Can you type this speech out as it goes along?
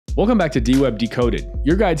Welcome back to DWeb Decoded,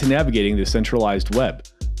 your guide to navigating the centralized web.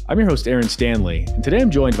 I'm your host, Stanley, and today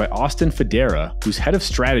I'm joined by Austin Federa, who's head of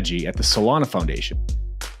strategy at the Solana Foundation.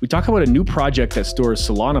 We talk about a new project that stores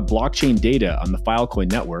Solana blockchain data on the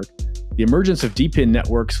Filecoin network, the emergence of DePIN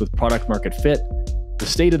networks with product market fit, the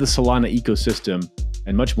state of the Solana ecosystem,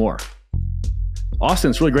 and much more. Austin,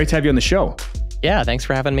 it's really great to have you on the show. Yeah, thanks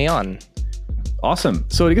for having me on. Awesome.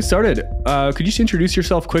 So to get started, could you just introduce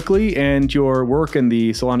yourself quickly and your work in the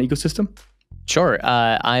Solana ecosystem? Sure.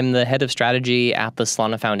 I'm the head of strategy at the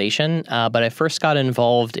Solana Foundation, but I first got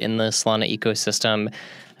involved in the Solana ecosystem,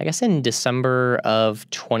 I guess in December of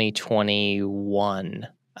 2021.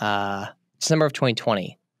 December of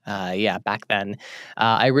 2020. Back then.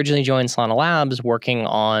 I originally joined Solana Labs working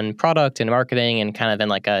on product and marketing and kind of in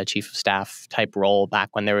like a chief of staff type role back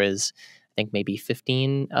when there was, I think, maybe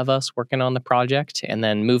 15 of us working on the project, and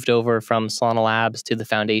then moved over from Solana Labs to the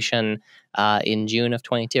foundation in June of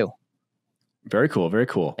 22. Very cool. Very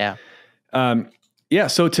cool. Yeah.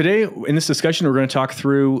 So today in this discussion, we're going to talk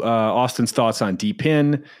through Austin's thoughts on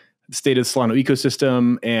DePIN, the state of the Solana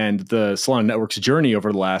ecosystem, and the Solana network's journey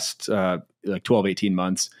over the last 12, 18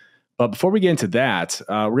 months. But before we get into that,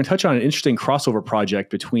 we're going to touch on an interesting crossover project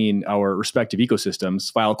between our respective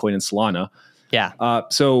ecosystems, Filecoin and Solana. Yeah.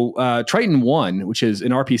 Triton 1, which is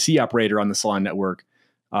an RPC operator on the Solana network,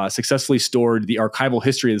 successfully stored the archival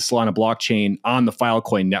history of the Solana blockchain on the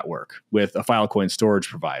Filecoin network with a Filecoin storage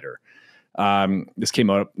provider.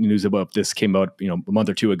 News about this came out, a month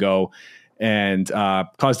or two ago, and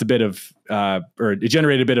caused a bit of, or it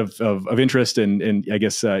generated a bit of interest, and I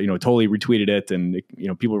guess totally retweeted it, and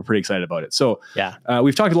people were pretty excited about it. So yeah,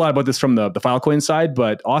 we've talked a lot about this from the Filecoin side,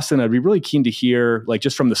 but Austin, I'd be really keen to hear,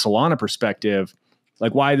 just from the Solana perspective,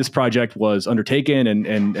 why this project was undertaken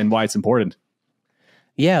and why it's important.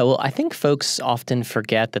 Yeah, well, I think folks often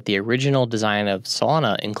forget that the original design of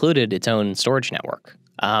Solana included its own storage network.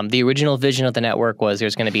 The original vision of the network was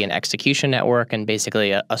there's going to be an execution network and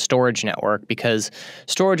basically a storage network, because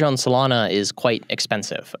storage on Solana is quite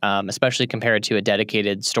expensive, especially compared to a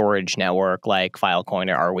dedicated storage network like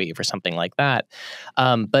Filecoin or Arweave or something like that.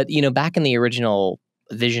 But back in the original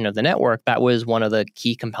vision of the network, that was one of the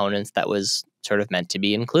key components that was sort of meant to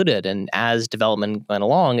be included. And as development went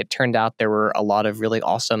along, it turned out there were a lot of really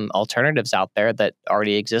awesome alternatives out there that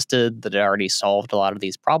already existed, that had already solved a lot of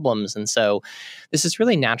these problems. And so this is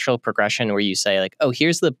really natural progression where you say oh,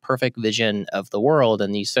 here's the perfect vision of the world.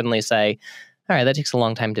 And you suddenly say, all right, that takes a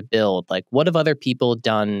long time to build. What have other people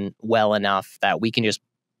done well enough that we can just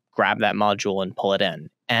grab that module and pull it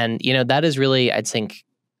in? And, that is really, I think,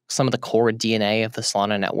 some of the core DNA of the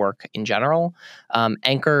Solana network in general.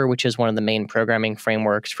 Anchor, which is one of the main programming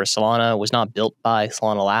frameworks for Solana, was not built by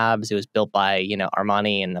Solana Labs. It was built by,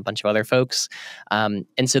 Armani and a bunch of other folks. And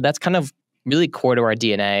so that's kind of really core to our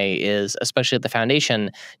DNA, is, especially at the foundation,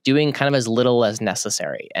 doing kind of as little as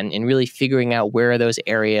necessary and really figuring out where are those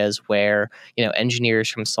areas where, engineers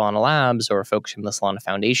from Solana Labs or folks from the Solana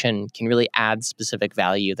Foundation can really add specific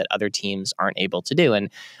value that other teams aren't able to do. And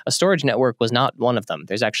a storage network was not one of them.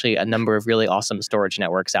 There's actually a number of really awesome storage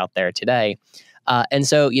networks out there today. And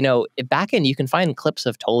so, back in, you can find clips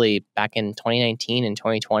of Tolly back in 2019 and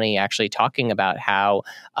 2020 actually talking about how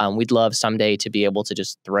we'd love someday to be able to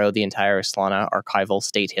just throw the entire Solana archival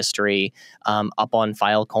state history up on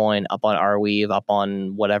Filecoin, up on Arweave, up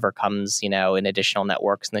on whatever comes, in additional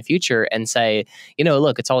networks in the future, and say,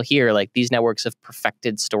 look, it's all here. These networks have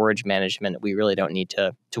perfected storage management. We really don't need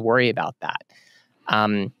to worry about that.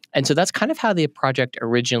 And so that's kind of how the project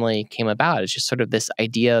originally came about. It's just sort of this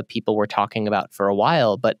idea people were talking about for a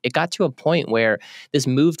while, but it got to a point where this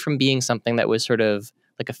moved from being something that was sort of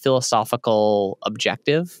like a philosophical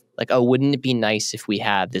objective. Oh, wouldn't it be nice if we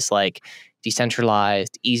had this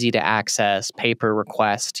decentralized, easy to access, pay per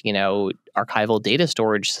request, archival data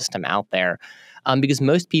storage system out there? Because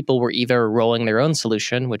most people were either rolling their own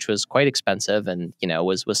solution, which was quite expensive and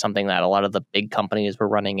was something that a lot of the big companies were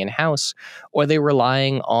running in-house, or they were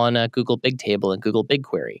relying on Google Bigtable and Google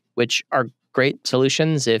BigQuery, which are great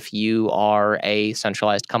solutions if you are a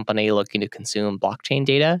centralized company looking to consume blockchain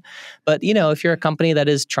data. But, if you're a company that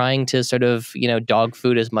is trying to sort of, dog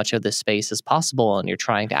food as much of this space as possible, and you're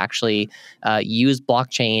trying to actually use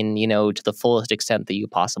blockchain, to the fullest extent that you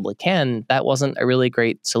possibly can, that wasn't a really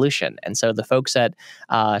great solution. And so the folks at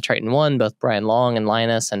Triton 1, both Brian Long and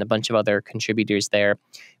Linus and a bunch of other contributors there,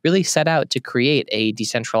 really set out to create a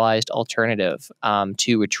decentralized alternative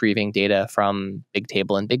to retrieving data from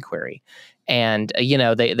Bigtable and BigQuery. And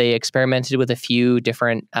they experimented with a few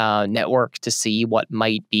different networks to see what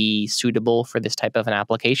might be suitable for this type of an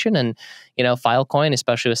application. And Filecoin,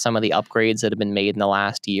 especially with some of the upgrades that have been made in the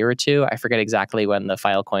last year or two, I forget exactly when the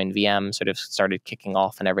Filecoin VM sort of started kicking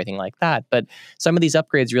off and everything like that. But some of these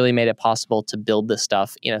upgrades really made it possible to build this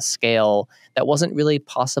stuff in a scale that wasn't really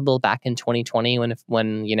possible back in 2020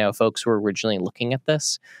 when folks were originally looking at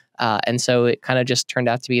this. And so it kind of just turned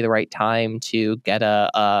out to be the right time to get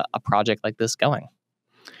a project like this going.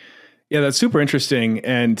 Yeah, that's super interesting.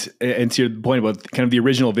 And to your point about kind of the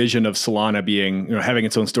original vision of Solana being, having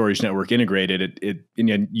its own storage network integrated,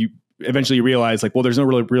 you eventually realize like, well, there's no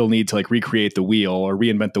real need to like recreate the wheel or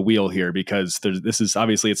reinvent the wheel here, because this is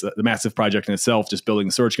obviously it's a massive project in itself, just building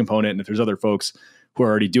the storage component. And if there's other folks who are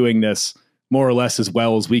already doing this more or less as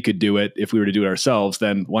well as we could do it if we were to do it ourselves,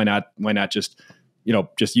 then why not just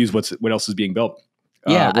just use what else is being built.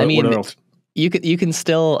 Yeah, you can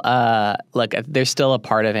still look. There's still a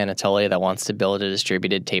part of Anatolia that wants to build a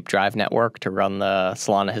distributed tape drive network to run the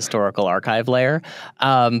Solana historical archive layer.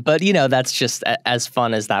 But that's just as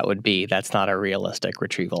fun as that would be. That's not a realistic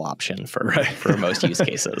retrieval option for most use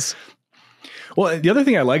cases. Well, the other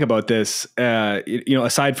thing I like about this,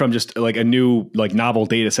 aside from just like a new like novel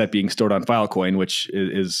data set being stored on Filecoin, which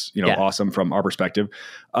is awesome from our perspective,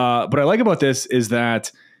 what I like about this is that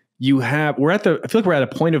I feel like we're at a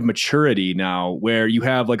point of maturity now where you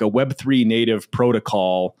have like a Web3 native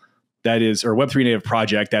protocol or Web3 native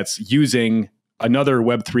project that's using another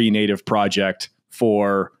Web3 native project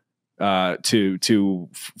for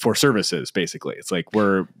services. Basically, it's like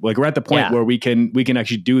we're at the point where we can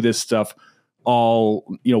actually do this stuff all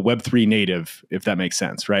Web3 native, if that makes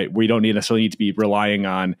sense, right? We don't necessarily need to be relying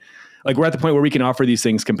on, like, we're at the point where we can offer these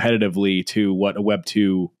things competitively to what a Web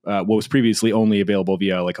 2 what was previously only available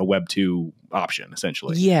via like a Web 2 option,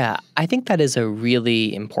 essentially. Yeah, I think that is a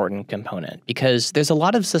really important component, because there's a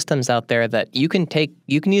lot of systems out there that you can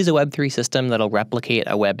use a Web 3 system that'll replicate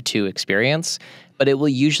a Web 2 experience, but it will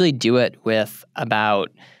usually do it with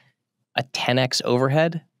about a 10x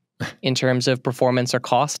overhead in terms of performance or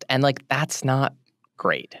cost. And like, that's not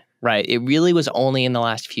great, right? It really was only in the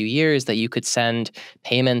last few years that you could send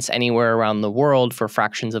payments anywhere around the world for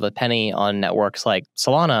fractions of a penny on networks like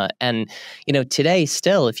Solana. And, today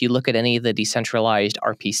still, if you look at any of the decentralized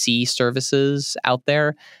RPC services out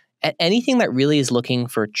there, anything that really is looking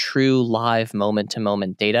for true live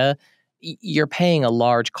moment-to-moment data, you're paying a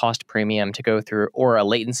large cost premium to go through, or a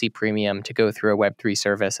latency premium to go through a Web3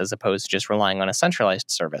 service, as opposed to just relying on a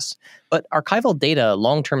centralized service. But archival data,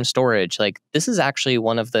 long-term storage, like, this is actually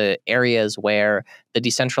one of the areas where the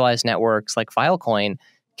decentralized networks like Filecoin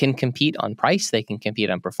can compete on price, they can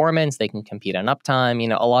compete on performance, they can compete on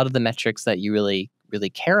uptime. A lot of the metrics that you really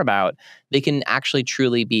care about, they can actually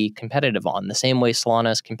truly be competitive on. The same way Solana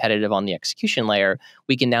is competitive on the execution layer,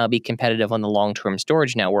 we can now be competitive on the long-term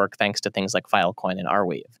storage network thanks to things like Filecoin and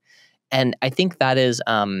Arweave. And I think that is,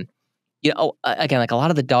 again, like a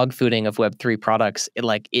lot of the dog fooding of Web3 products,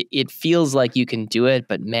 it feels like you can do it,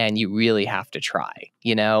 but man, you really have to try,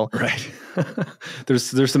 Right.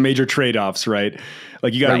 There's some major trade-offs, right?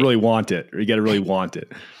 Like, you got to really want it, or you got to really want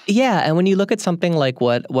it. Yeah, and when you look at something like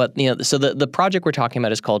so the project we're talking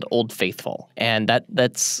about is called Old Faithful, and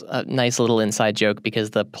that's a nice little inside joke,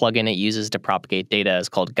 because the plugin it uses to propagate data is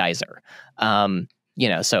called Geyser.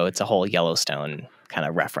 So it's a whole Yellowstone kind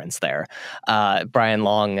of reference there. Brian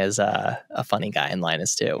Long is a funny guy in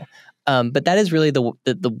Linus too. But that is really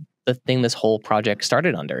the thing this whole project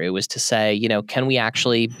started under. It was to say, can we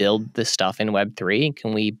actually build this stuff in Web3?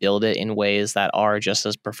 Can we build it in ways that are just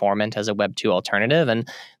as performant as a Web 2 alternative? And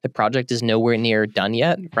the project is nowhere near done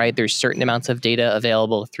yet, right? There's certain amounts of data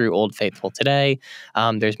available through Old Faithful today.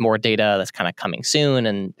 There's more data that's kind of coming soon,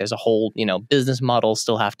 and there's a whole, business model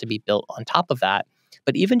still have to be built on top of that.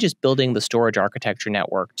 But even just building the storage architecture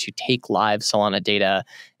network to take live Solana data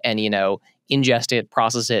and, ingest it,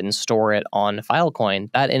 process it, and store it on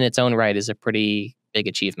Filecoin, that in its own right is a pretty big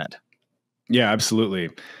achievement. Yeah, absolutely.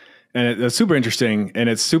 And that's super interesting. And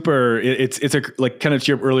it's a, like, kind of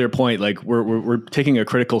to your earlier point, like we're taking a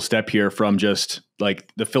critical step here from just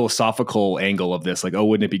like the philosophical angle of this. Like, oh,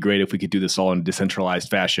 wouldn't it be great if we could do this all in a decentralized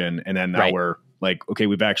fashion? And then now we're like, okay,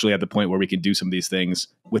 we've actually at the point where we can do some of these things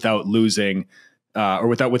without losing or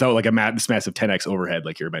without like this massive 10x overhead,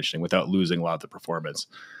 like you're mentioning, without losing a lot of the performance.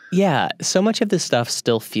 Yeah, so much of this stuff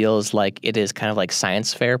still feels like it is kind of like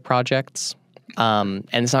science fair projects, and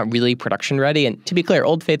it's not really production ready. And to be clear,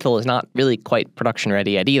 Old Faithful is not really quite production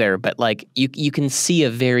ready yet either, but like you can see a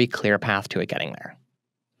very clear path to it getting there.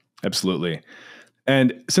 Absolutely.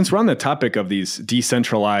 And since we're on the topic of these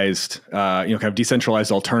decentralized, kind of decentralized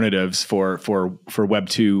alternatives for Web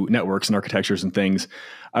 2 networks and architectures and things,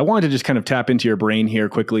 I wanted to just kind of tap into your brain here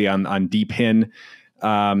quickly on DePIN.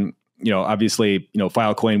 Obviously,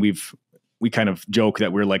 Filecoin, we kind of joke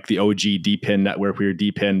that we're like the OG DePIN network. We were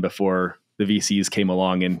DePIN before the VCs came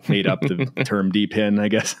along and made up the term DePIN, I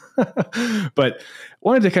guess. But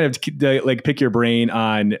wanted to kind of like pick your brain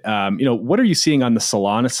on, what are you seeing on the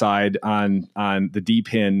Solana side on the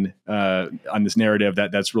DePIN, on this narrative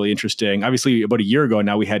that's really interesting. Obviously, about a year ago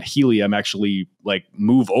now, we had Helium actually like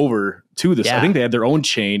move over to this. Yeah. I think they had their own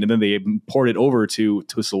chain and then they ported over to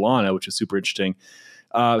Solana, which is super interesting.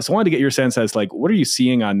 So I wanted to get your sense as like, what are you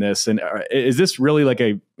seeing on this? And is this really like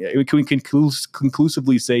can we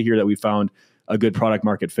conclusively say here that we found a good product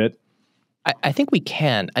market fit? I think we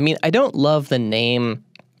can. I mean, I don't love the name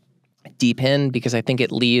DePIN because I think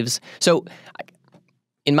it leaves. So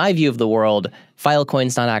in my view of the world,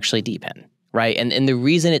 Filecoin's not actually DePIN, right? And the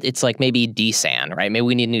reason it's like maybe DSAN, right? Maybe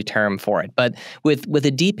we need a new term for it. But with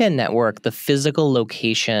a DePIN network, the physical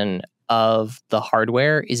location of the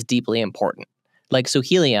hardware is deeply important. Like, so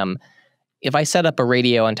Helium, if I set up a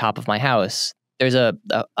radio on top of my house, there's a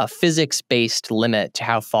physics-based limit to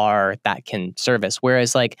how far that can service.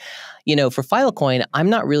 Whereas like, for Filecoin, I'm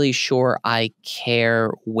not really sure I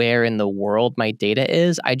care where in the world my data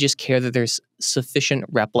is. I just care that there's sufficient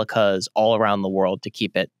replicas all around the world to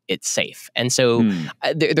keep it safe. And so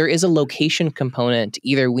there is a location component.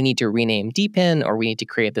 Either we need to rename DePIN or we need to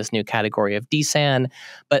create this new category of DSAN.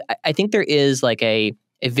 But I think there is like a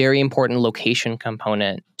very important location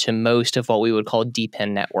component to most of what we would call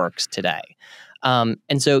DePIN networks today.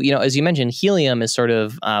 And so, as you mentioned, Helium is sort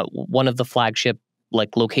of one of the flagship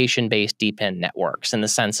like location-based DePIN networks in the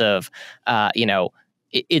sense of,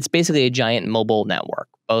 it's basically a giant mobile network,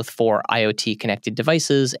 both for IoT connected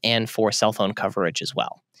devices and for cell phone coverage as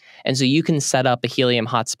well. And so you can set up a Helium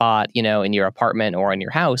hotspot, in your apartment or in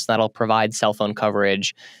your house that'll provide cell phone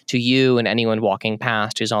coverage to you and anyone walking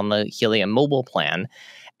past who's on the Helium mobile plan.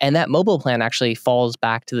 And that mobile plan actually falls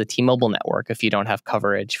back to the T-Mobile network if you don't have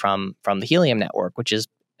coverage from the Helium network, which is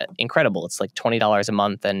incredible. It's like $20 a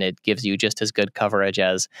month, and it gives you just as good coverage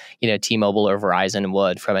as T-Mobile or Verizon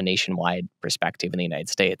would from a nationwide perspective in the United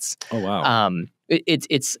States. Oh wow!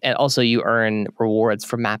 It's and also you earn rewards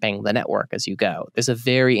for mapping the network as you go. There's a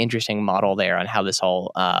very interesting model there on how this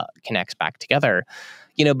all connects back together.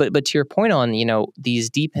 But to your point on these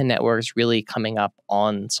DePIN networks really coming up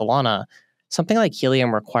on Solana. Something like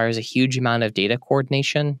Helium requires a huge amount of data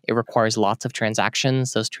coordination. It requires lots of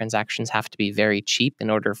transactions. Those transactions have to be very cheap in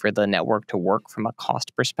order for the network to work from a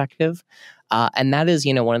cost perspective. And that is,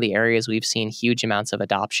 one of the areas we've seen huge amounts of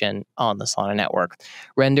adoption on the Solana network.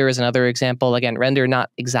 Render is another example. Again, Render not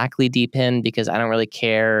exactly DePIN because I don't really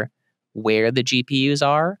care where the GPUs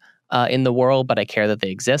are in the world, but I care that they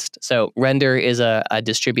exist. So Render is a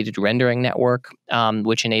distributed rendering network,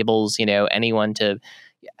 which enables, anyone to...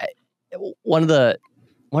 One of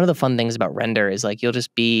the fun things about Render is like you'll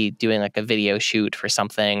just be doing like a video shoot for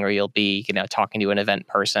something, or you'll be talking to an event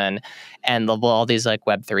person, and there'll be all these like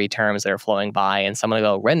Web3 terms that are flowing by, and someone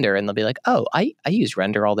will go Render, and they'll be like, oh, I use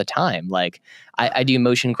Render all the time. Like I do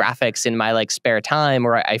motion graphics in my like spare time,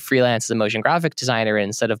 or I freelance as a motion graphic designer, and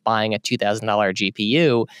instead of buying a $2,000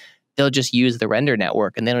 GPU. They'll just use the Render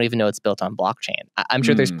network and they don't even know it's built on blockchain. I'm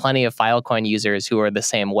sure there's plenty of Filecoin users who are the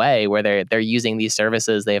same way, where they're using these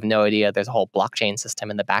services. They have no idea there's a whole blockchain system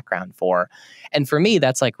in the background for. And for me,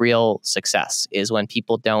 that's like real success, is when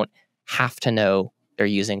people don't have to know they're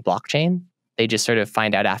using blockchain. They just sort of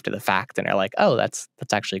find out after the fact and are like, oh, that's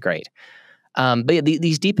actually great. But yeah,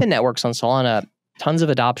 these DePIN networks on Solana, tons of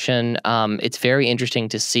adoption. It's very interesting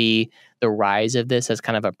to see the rise of this as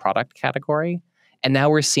kind of a product category. And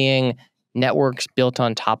now we're seeing networks built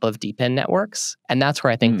on top of DePIN networks. And that's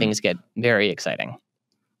where I think things get very exciting.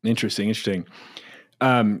 Interesting.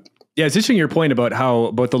 Yeah, it's interesting your point about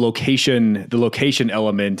the location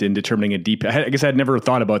element in determining a DePIN. I guess I'd never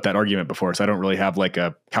thought about that argument before, so I don't really have like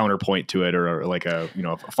a counterpoint to it or like a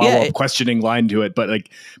follow-up questioning line to it. But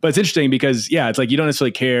it's interesting because it's like you don't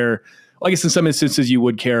necessarily care. Well, I guess in some instances you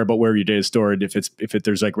would care about where your data is stored if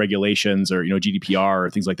there's like regulations or GDPR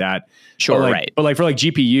or things like that. Sure, but right. But like for like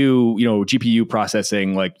GPU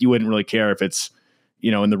processing, like you wouldn't really care if it's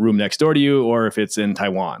in the room next door to you or if it's in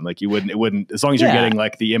Taiwan. Like it wouldn't as long as you're getting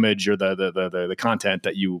like the image or the content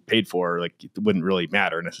that you paid for, like it wouldn't really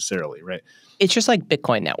matter necessarily, right? It's just like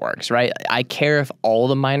Bitcoin networks, right? I care if all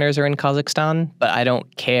the miners are in Kazakhstan, but I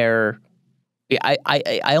don't care.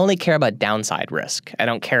 I only care about downside risk. I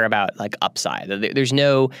don't care about like upside. There's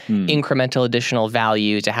no incremental additional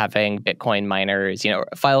value to having Bitcoin miners.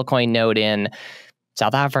 Filecoin node in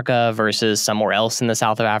South Africa versus somewhere else in the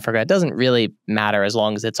south of Africa. It doesn't really matter as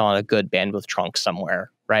long as it's on a good bandwidth trunk somewhere,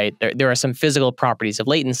 right? There are some physical properties of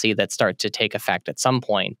latency that start to take effect at some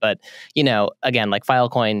point. But, again, like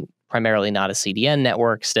Filecoin, primarily not a CDN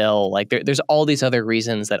network still. Like there's all these other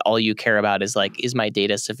reasons that all you care about is like, is my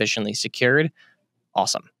data sufficiently secured?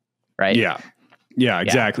 Awesome, right? Yeah,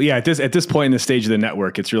 exactly. Yeah, at this point in the stage of the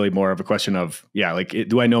network, it's really more of a question of,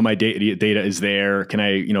 do I know my data is there? Can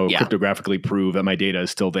I, cryptographically prove that my data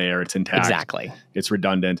is still there? It's intact. Exactly. It's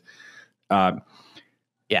redundant.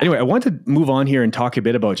 Anyway, I want to move on here and talk a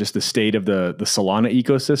bit about just the state of the Solana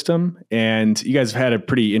ecosystem. And you guys have had a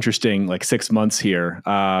pretty interesting 6 months here.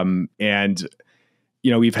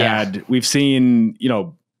 We've seen,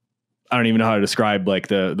 I don't even know how to describe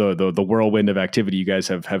the whirlwind of activity you guys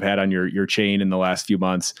have had on your chain in the last few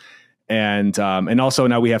months. And also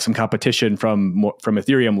now we have some competition from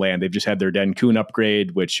Ethereum land. They've just had their DePIN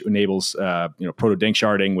upgrade, which enables proto-dink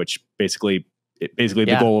sharding, which basically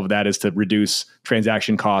the goal of that is to reduce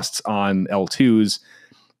transaction costs on L2s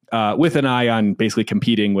with an eye on basically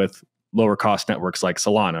competing with lower cost networks like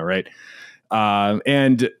Solana, right?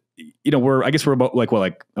 We're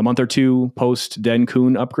about a month or two post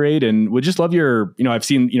DePIN upgrade, and would just love your, I've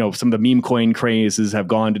seen, some of the meme coin crazes have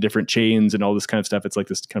gone to different chains and all this kind of stuff. It's like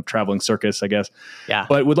this kind of traveling circus, I guess. Yeah.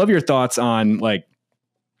 But would love your thoughts on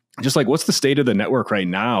what's the state of the network right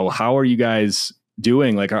now? How are you guys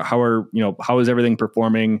doing? How is everything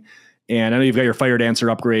performing? And I know you've got your Fire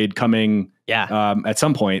Dancer upgrade coming at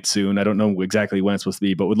some point soon. I don't know exactly when it's supposed to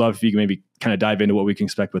be, but would love if you can maybe kind of dive into what we can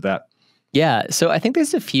expect with that. Yeah, so I think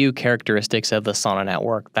there's a few characteristics of the Solana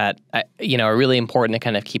network that are really important to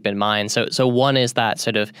kind of keep in mind. So one is that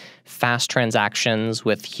sort of fast transactions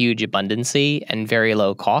with huge abundancy and very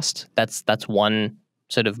low cost. That's one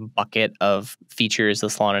sort of bucket of features the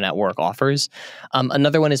Solana network offers.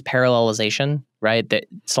 Another one is parallelization, right? That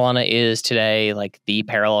Solana is today the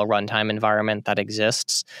parallel runtime environment that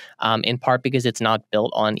exists, in part because it's not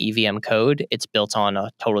built on EVM code. It's built on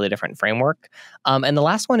a totally different framework. And the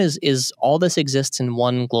last one is all this exists in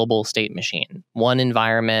one global state machine, one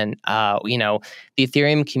environment. The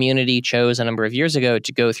Ethereum community chose a number of years ago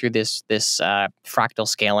to go through this fractal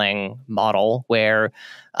scaling model where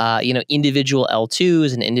individual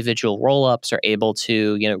L2s and individual rollups are able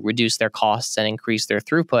to reduce their costs and increase their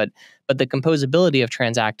throughput, but the composability of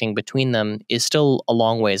transacting between them is still a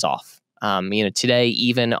long ways off. Today,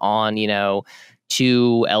 even on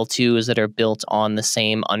two L2s that are built on the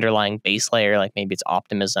same underlying base layer, like maybe it's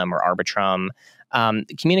Optimism or Arbitrum,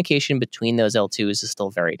 the communication between those L2s is still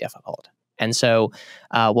very difficult. And so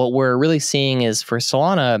what we're really seeing is for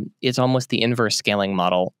Solana, it's almost the inverse scaling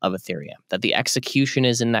model of Ethereum, that the execution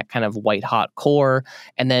is in that kind of white hot core,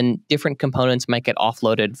 and then different components might get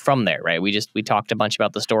offloaded from there, right? We talked a bunch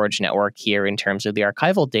about the storage network here in terms of the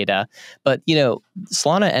archival data, but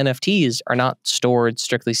Solana NFTs are not stored,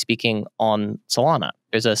 strictly speaking, on Solana.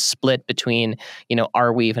 There's a split between,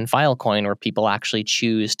 Arweave and Filecoin where people actually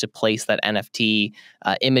choose to place that NFT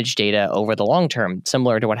image data over the long term,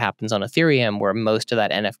 similar to what happens on Ethereum, where most of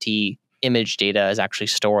that NFT image data is actually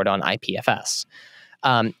stored on IPFS.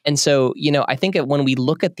 And so, I think when we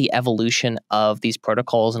look at the evolution of these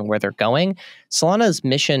protocols and where they're going, Solana's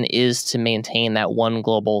mission is to maintain that one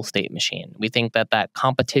global state machine. We think that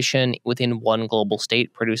competition within one global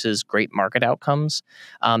state produces great market outcomes,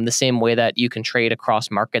 the same way that you can trade across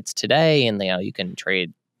markets today, and you can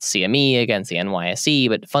trade CME against the NYSE,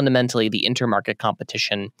 but fundamentally the intermarket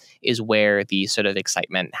competition is where the sort of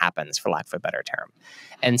excitement happens, for lack of a better term.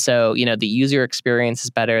 And so, the user experience is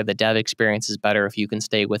better, the dev experience is better if you can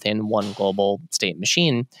stay within one global state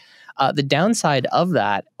machine. The downside of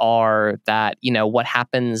that are that, what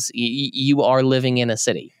happens, you are living in a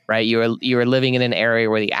city, right? You are living in an area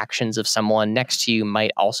where the actions of someone next to you might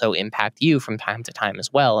also impact you from time to time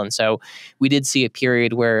as well. And so we did see a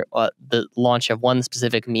period where the launch of one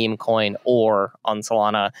specific meme coin or on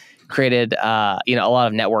Solana created, a lot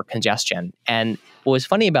of network congestion. And what was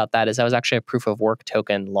funny about that is that was actually a proof of work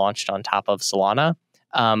token launched on top of Solana,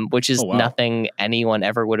 which is nothing anyone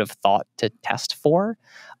ever would have thought to test for.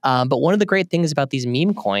 But one of the great things about these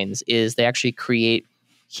meme coins is they actually create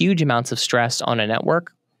huge amounts of stress on a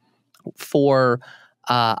network for,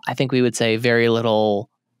 I think we would say, very little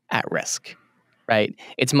at risk, right?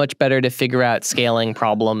 It's much better to figure out scaling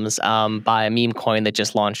problems by a meme coin that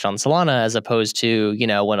just launched on Solana as opposed to,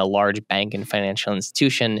 when a large bank and financial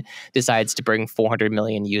institution decides to bring 400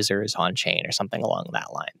 million users on chain or something along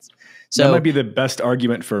that lines. that might be the best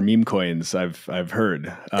argument for meme coins I've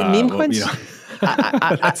heard. Meme coins.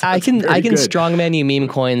 I can strongman you meme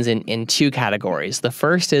coins in two categories. The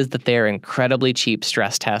first is that they're incredibly cheap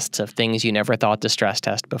stress tests of things you never thought to stress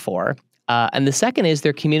test before, and the second is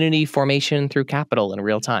their community formation through capital in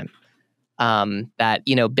real time. That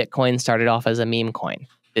Bitcoin started off as a meme coin.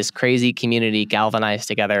 This crazy community galvanized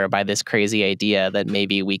together by this crazy idea that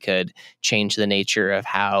maybe we could change the nature of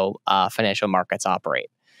how financial markets operate.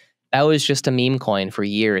 That was just a meme coin for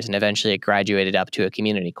years, and eventually it graduated up to a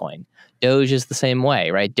community coin. Doge is the same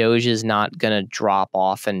way, right? Doge is not going to drop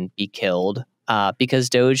off and be killed because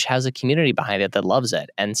Doge has a community behind it that loves it.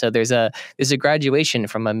 And so there's a graduation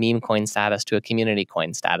from a meme coin status to a community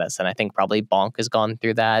coin status. And I think probably Bonk has gone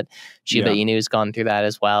through that. Shiba Inu has gone through that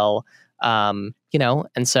as well. And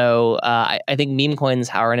so I think meme coins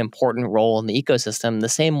are an important role in the ecosystem, the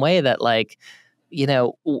same way that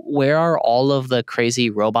where are all of the crazy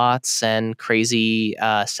robots and crazy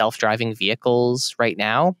self-driving vehicles right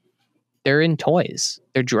now? They're in toys.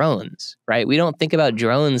 They're drones, right? We don't think about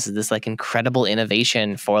drones as this incredible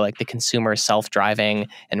innovation for the consumer self-driving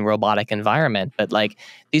and robotic environment. But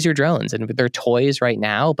these are drones and they're toys right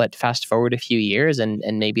now, but fast forward a few years and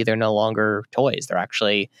maybe they're no longer toys. They're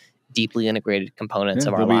actually deeply integrated components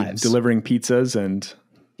of our lives. Delivering pizzas and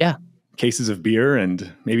cases of beer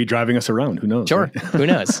and maybe driving us around. Who knows? Sure. Right? Who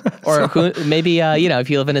knows? Or maybe, if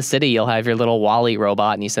you live in a city, you'll have your little Wally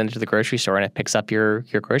robot and you send it to the grocery store and it picks up your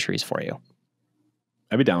groceries for you.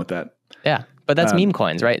 I'd be down with that. Yeah. But that's meme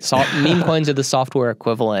coins, right? Meme coins are the software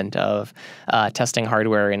equivalent of testing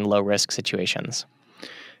hardware in low risk situations.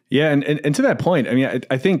 Yeah. And to that point, I mean,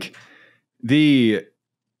 I think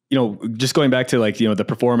just going back to the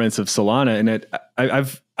performance of Solana, and I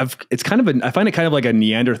find it kind of like a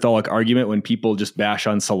Neanderthalic argument when people just bash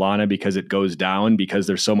on Solana because it goes down because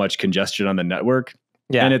there's so much congestion on the network.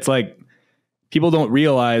 Yeah. And it's people don't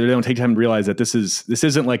realize, or they don't take time to realize that this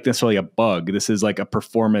isn't necessarily a bug. This is a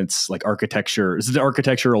performance architecture. This is an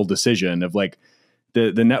architectural decision of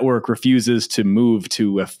the network refuses to move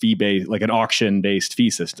to a fee-based, an auction-based fee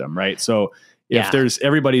system, right? So if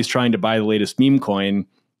everybody's trying to buy the latest meme coin,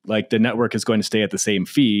 the network is going to stay at the same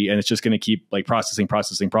fee, and it's just going to keep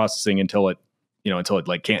processing until it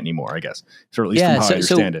can't anymore, I guess. So at least from how I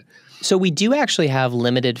understand it. So we do actually have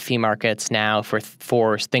limited fee markets now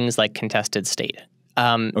for things like contested state.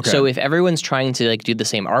 So if everyone's trying to do the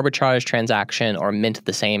same arbitrage transaction or mint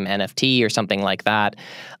the same NFT or something like that,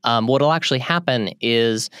 what'll actually happen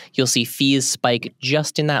is you'll see fees spike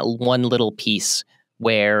just in that one little piece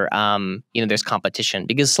where there's competition,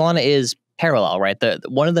 because Solana is parallel, right?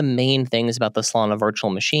 One of the main things about the Solana virtual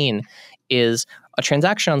machine is a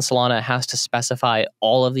transaction on Solana has to specify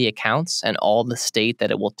all of the accounts and all the state that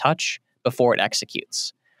it will touch before it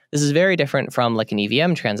executes. This is very different from an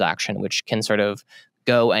EVM transaction, which can sort of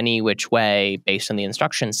go any which way based on the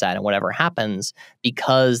instruction set and whatever happens,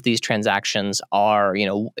 because these transactions are,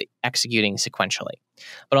 executing sequentially.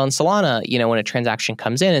 But on Solana, when a transaction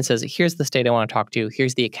comes in and says, here's the state I want to talk to,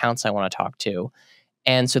 here's the accounts I want to talk to.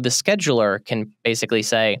 And so the scheduler can basically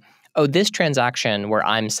say, oh, this transaction where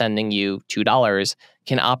I'm sending you $2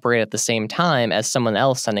 can operate at the same time as someone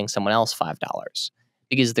else sending someone else $5,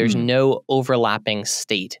 because there's no overlapping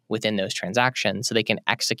state within those transactions, so they can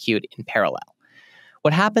execute in parallel.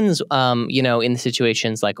 What happens, in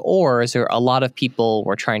situations like OR is there a lot of people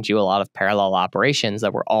were trying to do a lot of parallel operations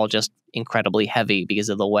that were all just incredibly heavy because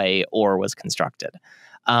of the way OR was constructed.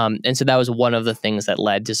 And so that was one of the things that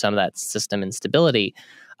led to some of that system instability.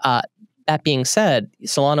 That being said,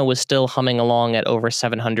 Solana was still humming along at over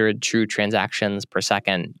 700 true transactions per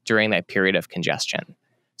second during that period of congestion.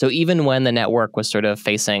 So even when the network was sort of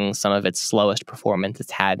facing some of its slowest performance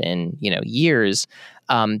it's had in years,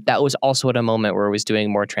 that was also at a moment where it was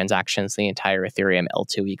doing more transactions than the entire Ethereum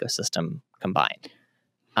L2 ecosystem combined.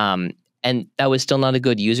 And that was still not a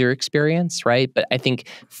good user experience, right? But I think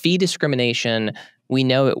fee discrimination, we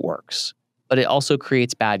know it works, but it also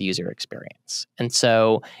creates bad user experience. And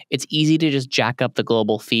so it's easy to just jack up the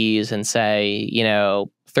global fees and say,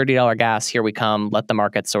 $30 gas, here we come, let the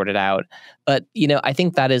market sort it out. But, I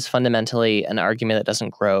think that is fundamentally an argument that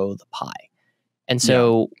doesn't grow the pie. And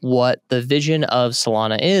so what the vision of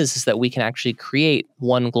Solana is that we can actually create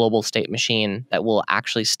one global state machine that will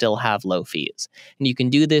actually still have low fees. And you can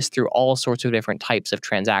do this through all sorts of different types of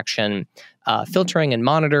transaction filtering and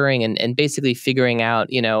monitoring and basically figuring out,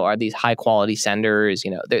 are these high quality senders?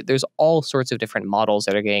 There's all sorts of different models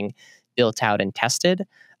that are getting built out and tested.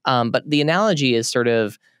 But the analogy is sort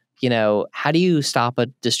of, how do you stop a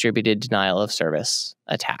distributed denial of service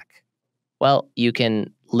attack? Well, you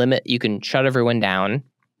can shut everyone down.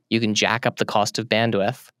 You can jack up the cost of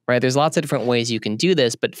bandwidth, right? There's lots of different ways you can do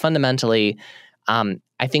this, but fundamentally,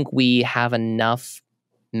 I think we have enough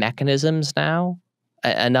mechanisms now,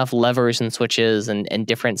 enough levers and switches and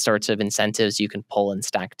different sorts of incentives you can pull and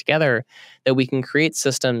stack together that we can create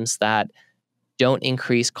systems that don't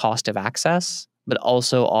increase cost of access, but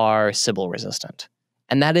also are Sybil resistant.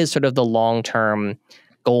 And that is sort of the long-term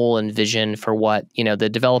goal and vision for what, the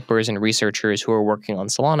developers and researchers who are working on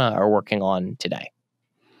Solana are working on today.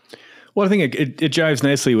 Well, I think it jives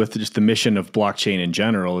nicely with just the mission of blockchain in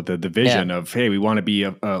general, the vision of, hey, we want to be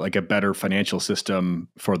like a better financial system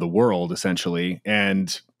for the world, essentially.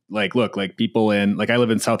 And look, people I live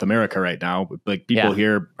in South America right now, like people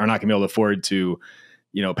here are not going to be able to afford to,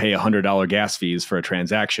 pay $100 gas fees for a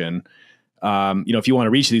transaction. If you want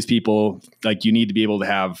to reach these people, you need to be able to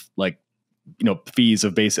have fees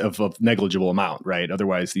of negligible amount, right?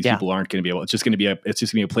 Otherwise, these people aren't going to be able. It's just going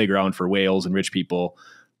to be a playground for whales and rich people,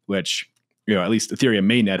 which at least Ethereum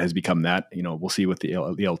mainnet has become that. We'll see what the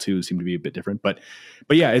L2s seem to be a bit different, but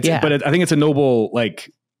I think it's a noble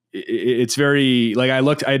it's very I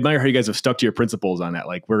admire how you guys have stuck to your principles on that.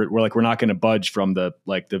 We're not going to budge from the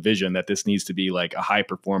vision that this needs to be a high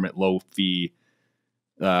performant, low fee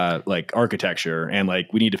architecture, and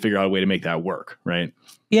we need to figure out a way to make that work, right?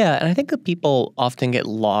 Yeah, and I think that people often get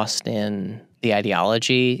lost in the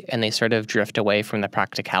ideology and they sort of drift away from the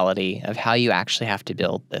practicality of how you actually have to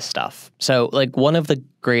build this stuff. So one of the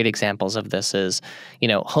great examples of this is,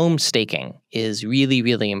 home staking is really,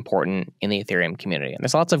 really important in the Ethereum community. And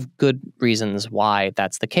there's lots of good reasons why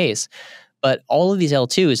that's the case. But all of these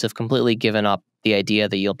L2s have completely given up the idea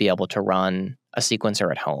that you'll be able to run a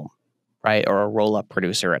sequencer at home, right? Or a roll-up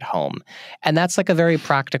producer at home. And that's a very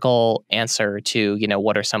practical answer to,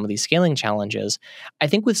 what are some of these scaling challenges. I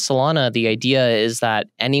think with Solana, the idea is that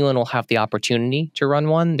anyone will have the opportunity to run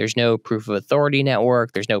one. There's no proof of authority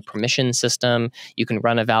network. There's no permission system. You can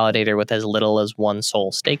run a validator with as little as one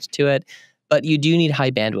sol staked to it. But you do need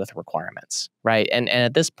high bandwidth requirements, right? And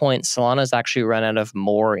at this point, Solana's actually run out of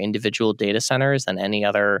more individual data centers than any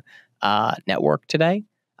other network today.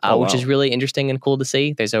 Which is really interesting and cool to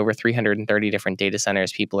see. There's over 330 different data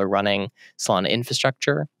centers people are running Solana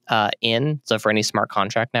infrastructure in. So for any smart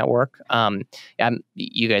contract network,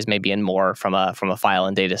 you guys may be in more from a file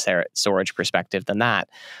and data storage perspective than that.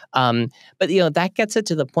 But that gets it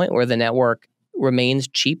to the point where the network remains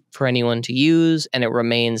cheap for anyone to use, and it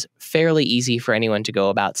remains fairly easy for anyone to go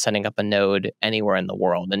about setting up a node anywhere in the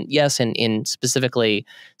world. And yes, in specifically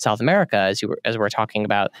South America, as we're talking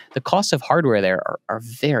about, the cost of hardware there are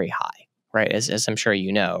very high, right? As I'm sure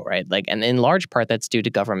you know, right? And in large part, that's due to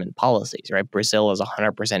government policies, right? Brazil is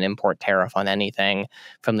 100% import tariff on anything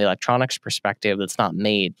from the electronics perspective that's not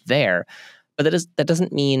made there. But that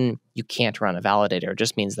doesn't mean you can't run a validator. It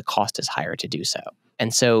just means the cost is higher to do so.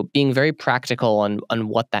 And so being very practical on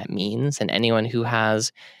what that means, and anyone who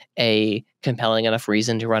has a compelling enough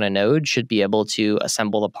reason to run a node should be able to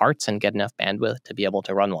assemble the parts and get enough bandwidth to be able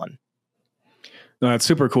to run one. No, that's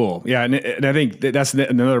super cool. Yeah, and I think that's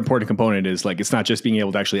another important component is it's not just being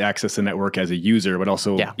able to actually access the network as a user, but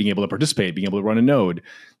also being able to participate, being able to run a node.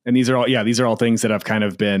 And these are all things that have kind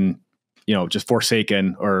of been just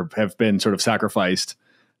forsaken or have been sort of sacrificed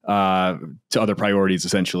to other priorities,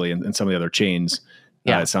 essentially, and some of the other chains.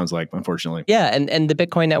 It sounds like, unfortunately. Yeah, and the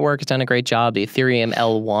Bitcoin network has done a great job. The Ethereum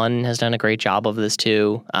L1 has done a great job of this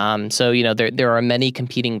too. So there are many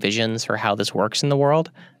competing visions for how this works in the world.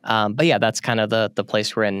 But yeah, that's kind of the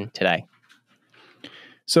place we're in today.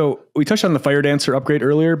 So we touched on the Fire Dancer upgrade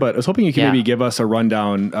earlier, but I was hoping you could maybe give us a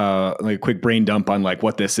rundown, a quick brain dump on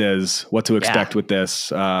what this is, what to expect with this,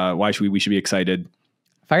 why we should be excited.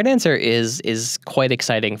 Fire Dancer is quite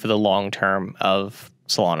exciting for the long term of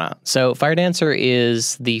Solana. So Fire Dancer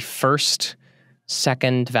is the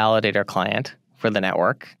second validator client for the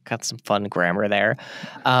network. Got some fun grammar there.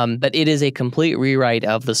 But it is a complete rewrite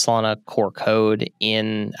of the Solana core code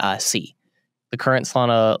in C. The current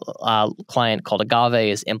Solana client called Agave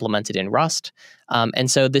is implemented in Rust.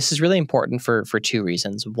 And so this is really important for two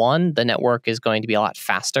reasons. One, the network is going to be a lot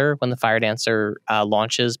faster when the Fire Dancer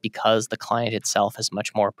launches because the client itself is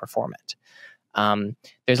much more performant.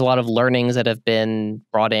 There's a lot of learnings that have been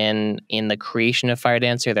brought in the creation of Fire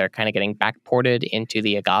Dancer. They're kind of getting backported into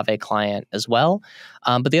the Agave client as well.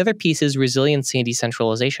 But the other piece is resiliency and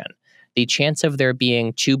decentralization. The chance of there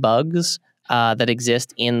being two bugs that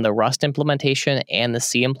exist in the Rust implementation and the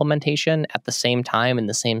C implementation at the same time in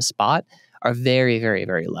the same spot are very, very,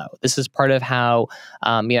 very low. This is part of how,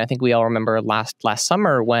 I think we all remember last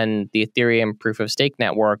summer when the Ethereum proof of stake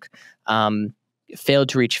network failed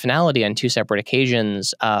to reach finality on two separate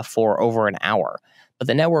occasions for over an hour. but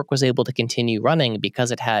the network was able to continue running because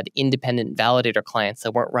it had independent validator clients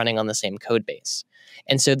that weren't running on the same code base.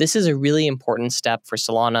 And so this is a really important step for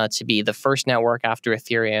Solana to be the first network after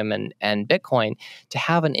Ethereum and Bitcoin to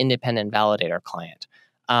have an independent validator client.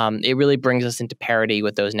 It really brings us into parity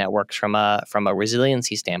with those networks from a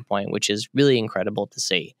resiliency standpoint, which is really incredible to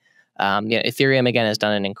see. Ethereum, again, has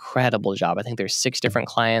done an incredible job. I think there's 6 different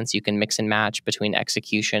clients you can mix and match between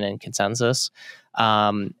execution and consensus.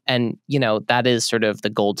 And, that is sort of the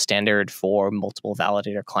gold standard for multiple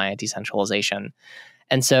validator client decentralization.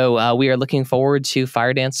 And so we are looking forward to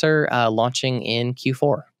Firedancer launching in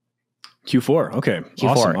Q4. Q4. Okay.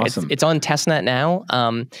 Q4. Awesome. It's on testnet now.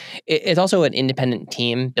 It's also an independent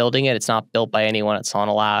team building it. It's not built by anyone at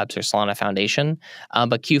Solana Labs or Solana Foundation.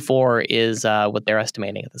 But Q4 is what they're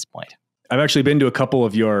estimating at this point. I've actually been to a couple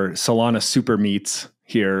of your Solana super meets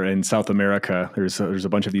here in South America. There's a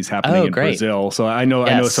bunch of these happening in Brazil. So I know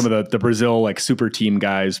some of the Brazil like super team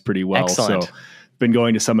guys pretty well. Excellent. So been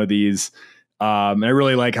going to some of these. And I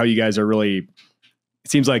really like how you guys are really, it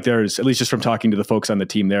seems like there's, at least just from talking to the folks on the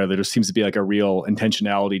team there just seems to be like a real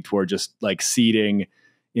intentionality toward just like seeding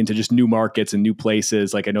into just new markets and new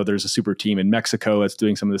places. Like I know there's a super team in Mexico that's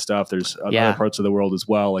doing some of this stuff. There's other parts of the world as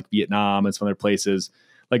well, like Vietnam and some other places,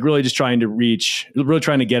 like really just trying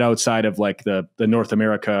to get outside of like the North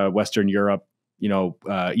America, Western Europe,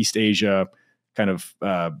 East Asia kind of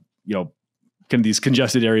these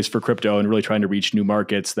congested areas for crypto, and really trying to reach new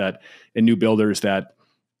markets and new builders that,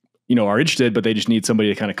 are interested, but they just need somebody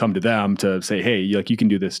to kind of come to them to say, hey, you can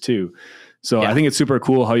do this too. So I think it's super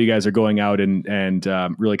cool how you guys are going out and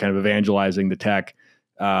really kind of evangelizing the tech,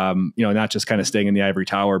 not just kind of staying in the ivory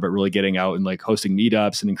tower, but really getting out and like hosting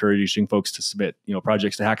meetups and encouraging folks to submit,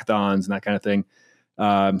 projects to hackathons and that kind of thing.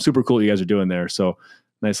 Super cool what you guys are doing there. So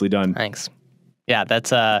nicely done. Thanks. Yeah,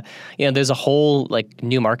 that's there's a whole like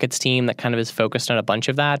new markets team that kind of is focused on a bunch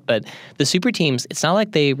of that. But the super teams, it's not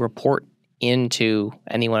like they report into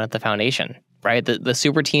anyone at the foundation, right? The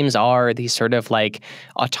super teams are these sort of like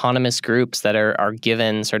autonomous groups that are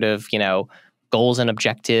given sort of, goals and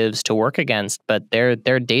objectives to work against, but their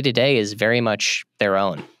day-to-day is very much their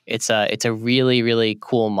own. It's a really, really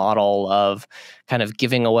cool model of kind of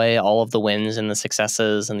giving away all of the wins and the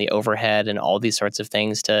successes and the overhead and all these sorts of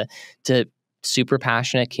things to super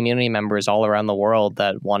passionate community members all around the world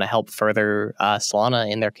that want to help further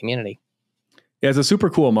Solana in their community. Yeah, it's a super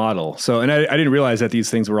cool model. So, and I didn't realize that these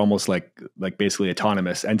things were almost like basically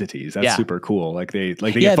autonomous entities. That's super cool. Like they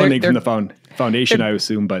get funding from the foundation, I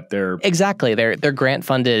assume, but they're grant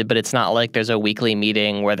funded, but it's not like there's a weekly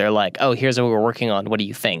meeting where they're like, oh, here's what we're working on. What do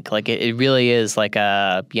you think? Like it really is like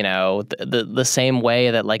the same way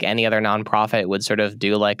that like any other nonprofit would sort of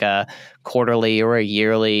do like a quarterly or a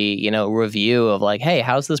yearly, review of like, hey,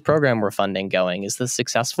 how's this program we're funding going? Is this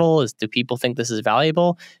successful? Do people think this is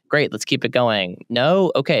valuable? Great, let's keep it going.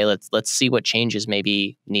 No? Okay, let's see what changes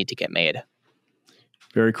maybe need to get made.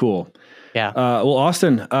 Very cool. Yeah. Well,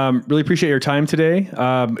 Austin, really appreciate your time today.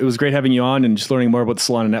 It was great having you on and just learning more about the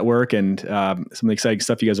Solana network and some of the exciting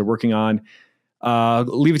stuff you guys are working on.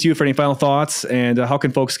 Leave it to you for any final thoughts, and how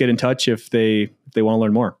can folks get in touch if they want to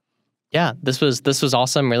learn more? Yeah, this was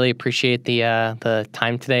awesome. Really appreciate the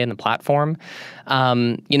time today and the platform.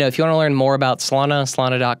 If you want to learn more about Solana,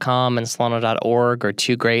 Solana.com and Solana.org are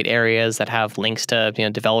 2 great areas that have links to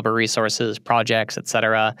developer resources, projects,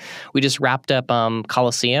 etc. We just wrapped up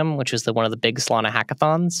Coliseum, which is one of the big Solana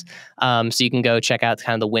hackathons. So you can go check out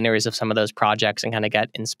kind of the winners of some of those projects and kind of get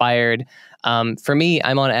inspired. For me,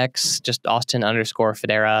 I'm on X, just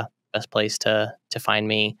Austin_Federa, best place to find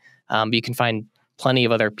me. But you can find plenty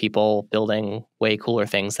of other people building way cooler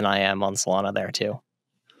things than I am on Solana there too.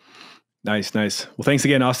 Nice. Well, thanks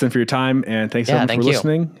again, Austin, for your time, and thanks everyone for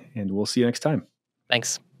listening, and we'll see you next time.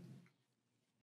 Thanks.